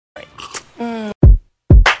I'm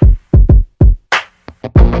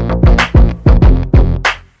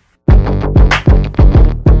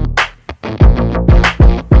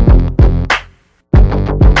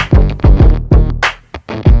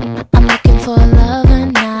looking for a lover,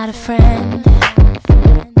 not a friend.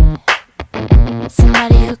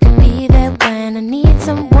 Somebody who can be there when I need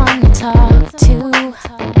someone to talk to.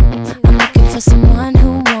 I'm looking for someone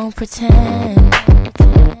who won't pretend.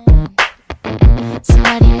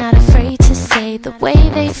 Somebody not afraid to say the way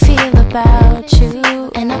they feel about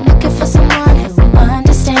you. And I'm looking for someone who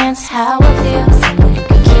understands how I feel. Someone who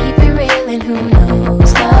can keep it real and who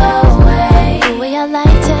knows the way I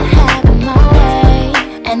like to have it my way.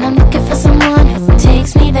 And I'm looking for someone who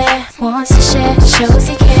takes me there, wants to share, shows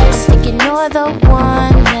he cares. Thinking you're the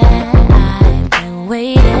one that I've been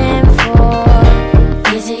waiting for.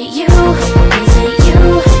 Is it you? Is it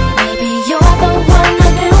you? Maybe you're the one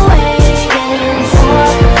I've been waiting for.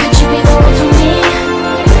 Could you be the one for me?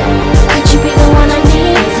 Could you be the one I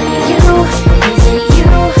need? Is it you? Is it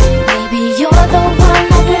you? Maybe you're the one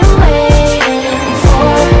I've been waiting for.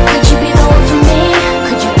 Could you be the one for me?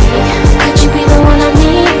 Could you be the one I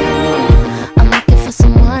need? I'm looking for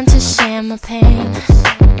someone to share my pain.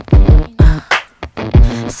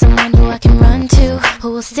 Someone who I can run to,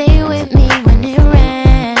 who will stay with me when it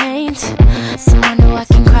rains. Someone who I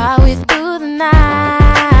can cry with through the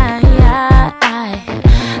night.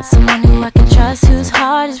 Someone who I can trust, whose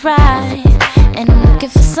heart is right. And I'm looking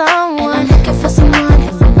for someone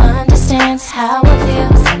who understands how I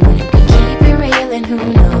feel. Someone who can keep it real and who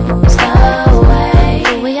knows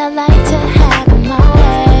the way I like to have it my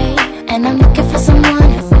way. And I'm looking for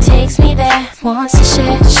someone who takes me there, wants to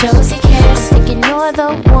share, shows he cares. Thinking you're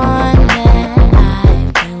the